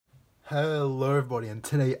Hello everybody, and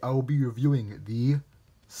today I will be reviewing the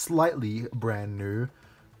slightly brand new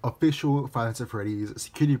official FNaF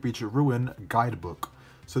Security Breach Ruin guidebook.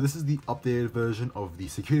 So this is the updated version of the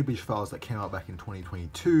Security Breach Files that came out back in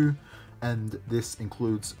 2022, and this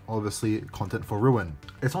includes obviously content for Ruin.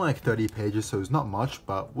 It's only like 30 pages, so it's not much,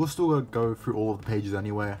 but we'll still go through all of the pages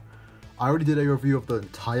anyway. I already did a review of the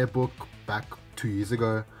entire book back 2 years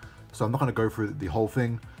ago, so I'm not going to go through the whole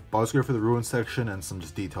thing. But I'll just go for the Ruin section and some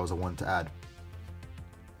just details I wanted to add.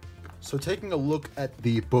 So taking a look at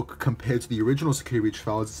the book compared to the original Security Breach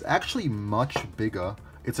Files, it's actually much bigger.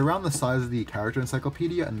 It's around the size of the character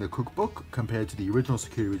encyclopedia and the cookbook compared to the original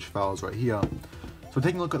Security Breach Files right here. So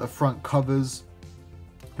taking a look at the front covers,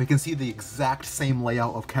 we can see the exact same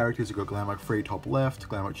layout of characters. You've got Glamour Free top left,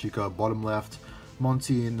 Glamour Chica bottom left,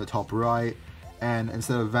 Monty in the top right, and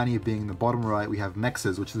instead of Vanny being the bottom right, we have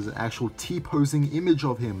Mexes, which is an actual T-posing image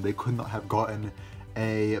of him. They could not have gotten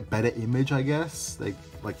a better image, I guess. They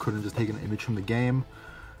couldn't just take an image from the game.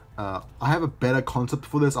 I have a better concept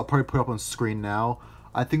for this. I'll probably put it up on screen now.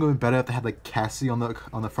 I think it would be better if they had like Cassie on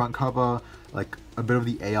the front cover, like a bit of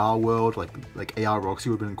the AR world, like AR Roxy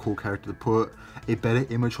would have been a cool character to put. A better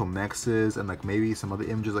image for Mexes, and like maybe some other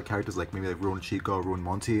images like characters like maybe like Ruin Chica or Ruin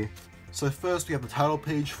Monty. So first we have the title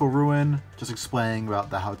page for Ruin, just explaining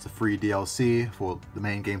about how it's a free DLC for the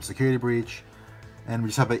main game Security Breach, and we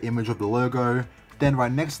just have an image of the logo. Then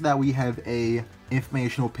right next to that we have a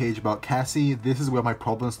informational page about Cassie. This is where my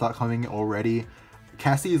problems start coming already.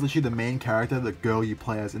 Cassie is literally the main character, the girl you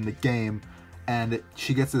play as in the game, and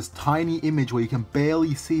she gets this tiny image where you can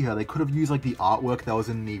barely see her. They could have used like the artwork that was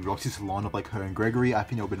in the Roxy salon of like her and Gregory. I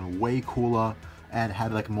think it would have been way cooler and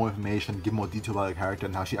had like more information, give more detail about the character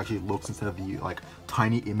and how she actually looks instead of the like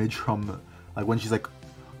tiny image from like when she's like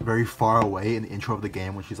very far away in the intro of the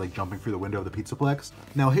game when she's like jumping through the window of the Pizzaplex.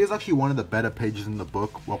 Now here's actually one of the better pages in the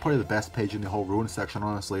book, well probably the best page in the whole Ruin section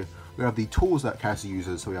honestly. We have the tools that Cassie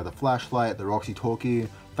uses, so we have the flashlight, the Roxy Talkie,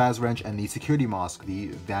 Faz Wrench, and the security mask, the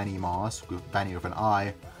Vanny mask, with Vanny with an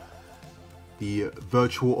eye, the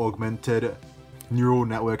virtual augmented neural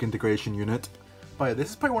network integration unit. But yeah,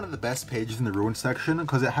 this is probably one of the best pages in the Ruin section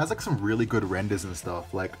because it has like some really good renders and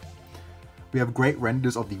stuff. Like we have great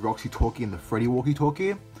renders of the Roxy Talkie and the Freddy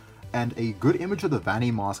walkie-talkie, and a good image of the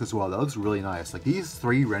Vanny mask as well. That looks really nice. Like these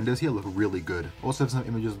three renders here look really good. Also have some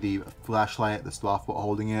images of the flashlight, the staff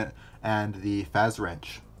holding it, and the Faz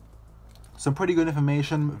Wrench. Some pretty good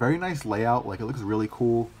information. Very nice layout. Like it looks really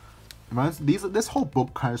cool. This whole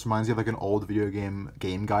book kind of reminds me of like an old video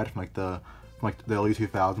game guide from like the early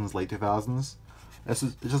 2000s, late 2000s. It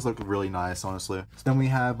just looked really nice, honestly. So then we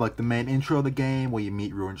have like the main intro of the game where you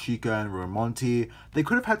meet Ruin Chica and Ruin Monty. They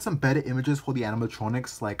could have had some better images for the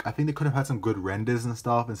animatronics. Like I think they could have had some good renders and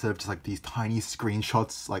stuff instead of just like these tiny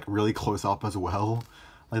screenshots like really close up as well.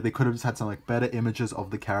 Like they could have just had some like better images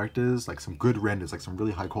of the characters, like some good renders, like some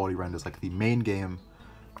really high quality renders, like the main game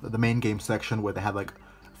section where they had like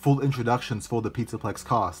full introductions for the Pizzaplex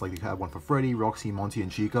cast. Like you had one for Freddy, Roxy, Monty,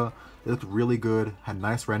 and Chica. They looked really good, had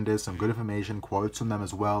nice renders, some good information, quotes on them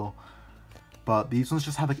as well. But these ones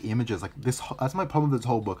just have like images. Like this, that's my problem with this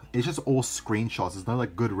whole book. It's just all screenshots. There's no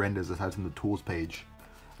like good renders aside from the tools page.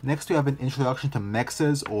 Next we have an introduction to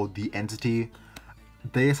Mexes, or the entity.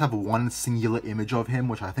 They just have one singular image of him,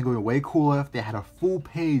 which I think would be way cooler if they had a full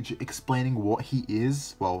page explaining what he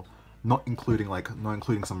is. Well, not including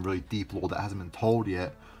some really deep lore that hasn't been told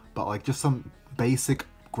yet, but like just some basic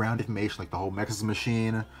ground information, like the whole Mexes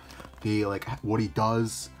machine, the like what he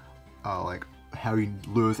does, like how he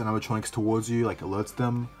lures animatronics towards you, like alerts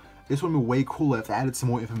them. This would be way cooler if they added some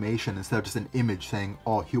more information instead of just an image saying,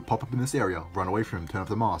 oh, he'll pop up in this area, run away from him, turn off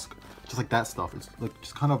the mask. Just like that stuff. It's like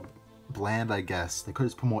just kind of bland, I guess. They could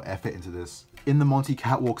just put more effort into this. In the Monty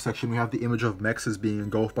catwalk section, we have the image of Mexes being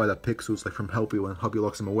engulfed by the pixels, like from Helpy when Helpy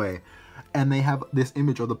locks him away. And they have this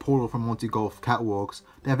image of the portal from Monty Golf catwalks.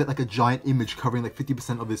 They have it like a giant image covering like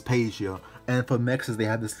 50% of this page here. And for Mexes, they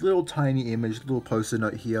have this little tiny image, little poster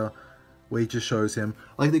note here, where it just shows him.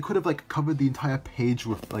 Like they could have like covered the entire page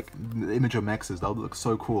with like the image of Mexes. That would look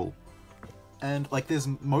so cool. And like there's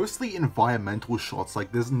mostly environmental shots,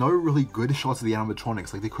 like there's no really good shots of the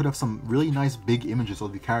animatronics. Like they could have some really nice big images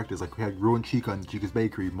of the characters, like we had Ruin Chica and Chica's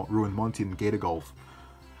Bakery, Ruin Monty and Gator Golf.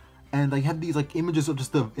 And they had these like images of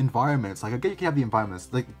just the environments. Like I get you can have the environments,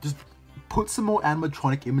 like just put some more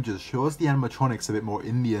animatronic images, show us the animatronics a bit more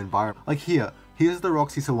in the environment. Like here's the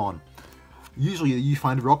Roxy salon. Usually you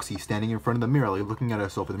find Roxy standing in front of the mirror, like looking at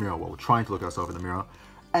herself in the mirror, well trying to look at herself in the mirror.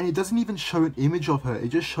 And it doesn't even show an image of her, it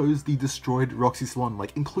just shows the destroyed Roxy salon.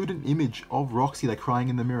 Like, include an image of Roxy, like, crying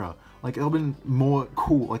in the mirror. Like, it'll been more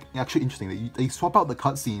cool, like, actually interesting. They swap out the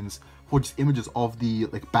cutscenes for just images of the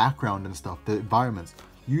like background and stuff, the environments.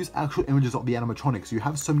 Use actual images of the animatronics. You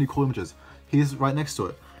have so many cool images. Here's right next to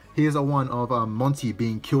it. Here's a one of Monty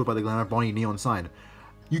being killed by the Glen Bonnie neon sign.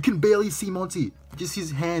 You can barely see Monty, just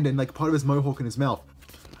his hand and like part of his mohawk in his mouth.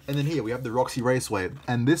 And then here we have the Roxy Raceway,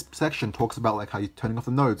 and this section talks about like how you're turning off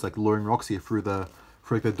the nodes, like luring Roxy through the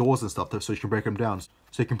doors and stuff, so you can break them down, so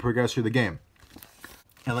you can progress through the game.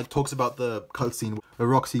 And like talks about the cutscene where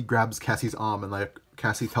Roxy grabs Cassie's arm and like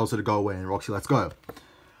Cassie tells her to go away and Roxy lets go.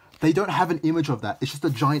 They don't have an image of that. It's just a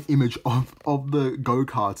giant image of the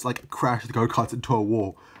go-karts, like crash the go-karts into a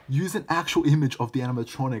wall. Use an actual image of the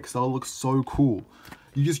animatronics. That'll look so cool.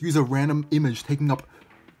 You just use a random image taking up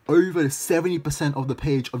over 70% of the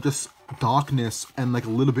page of just darkness and like a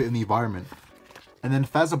little bit in the environment. And then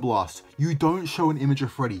Phasablast, you don't show an image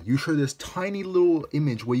of Freddy. You show this tiny little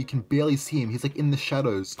image where you can barely see him. He's like in the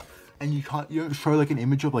shadows. And you don't show like an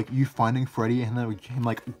image of like you finding Freddy and then him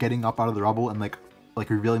like getting up out of the rubble and like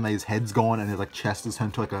revealing that his head's gone and his like chest is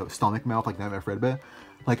turned to like a stomach mouth like Nightmare Fredbear.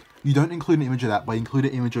 Like, you don't include an image of that, but include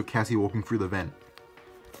an image of Cassie walking through the vent.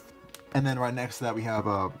 And then right next to that we have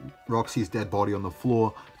Roxy's dead body on the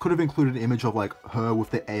floor. Could have included an image of like her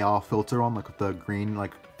with the AR filter on, like with the green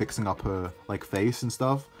like fixing up her like face and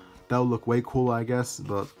stuff. That would look way cooler, I guess,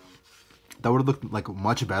 but that would have looked like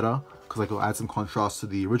much better because like it'll add some contrast to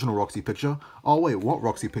the original Roxy picture. Oh wait, what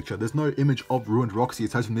Roxy picture? There's no image of ruined Roxy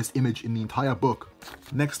aside from this image in the entire book.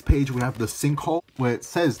 Next page we have the sinkhole where it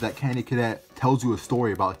says that Candy Cadet tells you a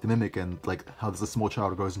story about like the Mimic and like how there's a small child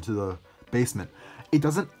who goes into the basement. It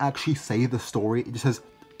doesn't actually say the story, it just says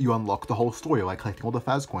you unlock the whole story by collecting all the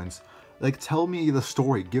Phas coins. Like, tell me the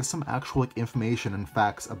story, give some actual like information and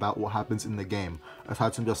facts about what happens in the game,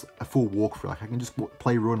 aside from just a full walkthrough. Like, I can just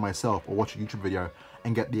play Ruin myself or watch a YouTube video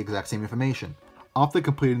and get the exact same information. After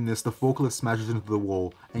completing this, the forklift smashes into the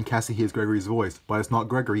wall and Cassie hears Gregory's voice, but it's not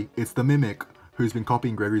Gregory, it's the Mimic, who's been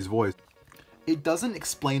copying Gregory's voice. It doesn't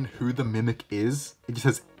explain who the Mimic is, it just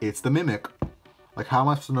says, it's the Mimic. Like, how am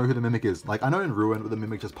I supposed to know who the Mimic is? Like, I know in Ruin the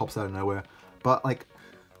Mimic just pops out of nowhere, but like,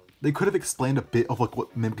 they could have explained a bit of like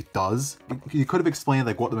what the Mimic does. You could have explained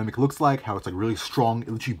like what the Mimic looks like, how it's like really strong, it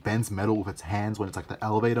literally bends metal with its hands when it's like the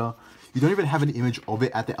elevator. You don't even have an image of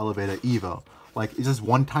it at the elevator either. Like, it's just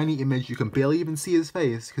one tiny image, you can barely even see his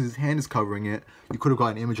face because his hand is covering it. You could have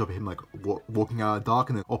got an image of him like walking out of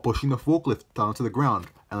darkness or pushing the forklift down to the ground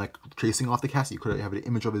and like chasing after Cassie. You could have an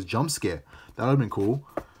image of his jump scare. That would have been cool.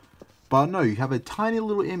 But no, you have a tiny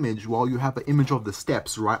little image while you have an image of the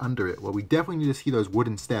steps right under it. Well, we definitely need to see those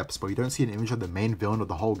wooden steps, but you don't see an image of the main villain of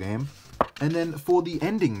the whole game. And then for the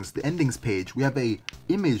endings page, we have a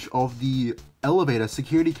image of the elevator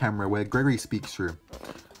security camera where Gregory speaks through.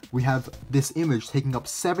 We have this image taking up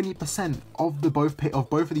 70% of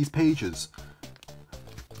both of these pages.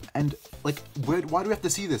 And like, why do we have to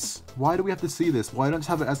see this? Why do we have to see this? Why don't just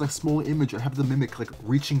have it as like a small image and have the Mimic like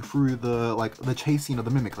reaching through the chase scene of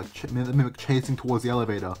the Mimic, like the Mimic chasing towards the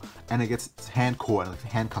elevator and it gets its hand caught and like the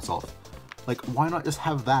hand cuts off. Like, why not just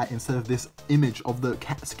have that instead of this image of the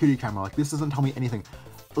security camera? Like, this doesn't tell me anything.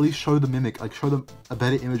 At least show the Mimic, like show them a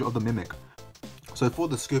better image of the Mimic. So for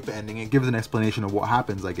the Scooper ending, it gives an explanation of what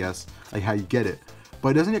happens, I guess, like how you get it. But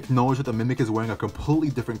it doesn't acknowledge that the Mimic is wearing a completely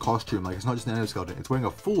different costume. Like, it's not just an endoskeleton, it's wearing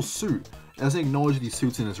a full suit. It doesn't acknowledge these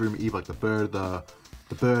suits in this room either, like the bird,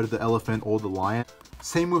 the elephant, or the lion.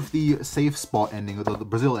 Same with the safe spot ending, or the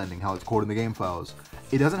Brazil ending, how it's called in the game files.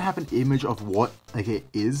 It doesn't have an image of what like it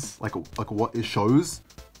is, like what it shows.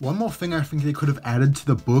 One more thing I think they could have added to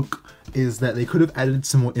the book is that they could have added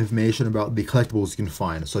some more information about the collectibles you can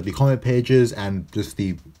find. So the comment pages and just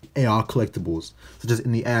the AR collectibles. Such as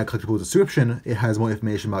in the AR collectibles description, it has more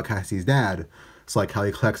information about Cassie's dad. It's like how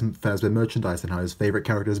he collects Fazbear merchandise and how his favorite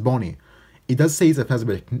character is Bonnie. It does say he's a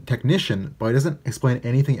Fazbear technician, but it doesn't explain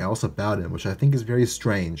anything else about him, which I think is very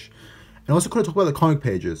strange. And also could have talked about the comic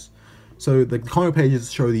pages. So the comic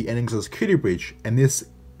pages show the endings of the Security Breach, and this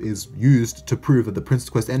is used to prove that the Princess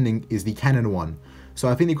Quest ending is the canon one. So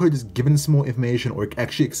I think they could have just given some more information or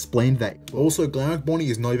actually explained that. Also, Glamrock Bonnie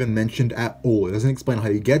is not even mentioned at all. It doesn't explain how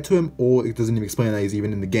you get to him, or it doesn't even explain that he's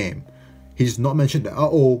even in the game. He's not mentioned at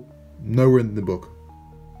all, nowhere in the book.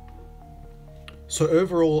 So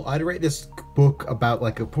overall, I'd rate this book about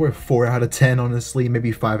like probably a 4 out of 10, honestly,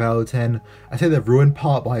 maybe 5 out of 10. I'd say the Ruin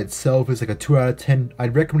part by itself is like a 2 out of 10.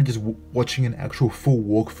 I'd recommend just watching an actual full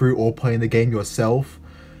walkthrough or playing the game yourself.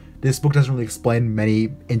 This book doesn't really explain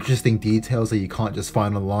many interesting details that you can't just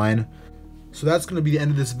find online. So that's going to be the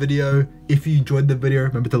end of this video. If you enjoyed the video,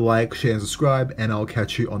 remember to like, share, and subscribe, and I'll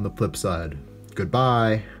catch you on the flip side.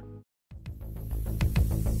 Goodbye.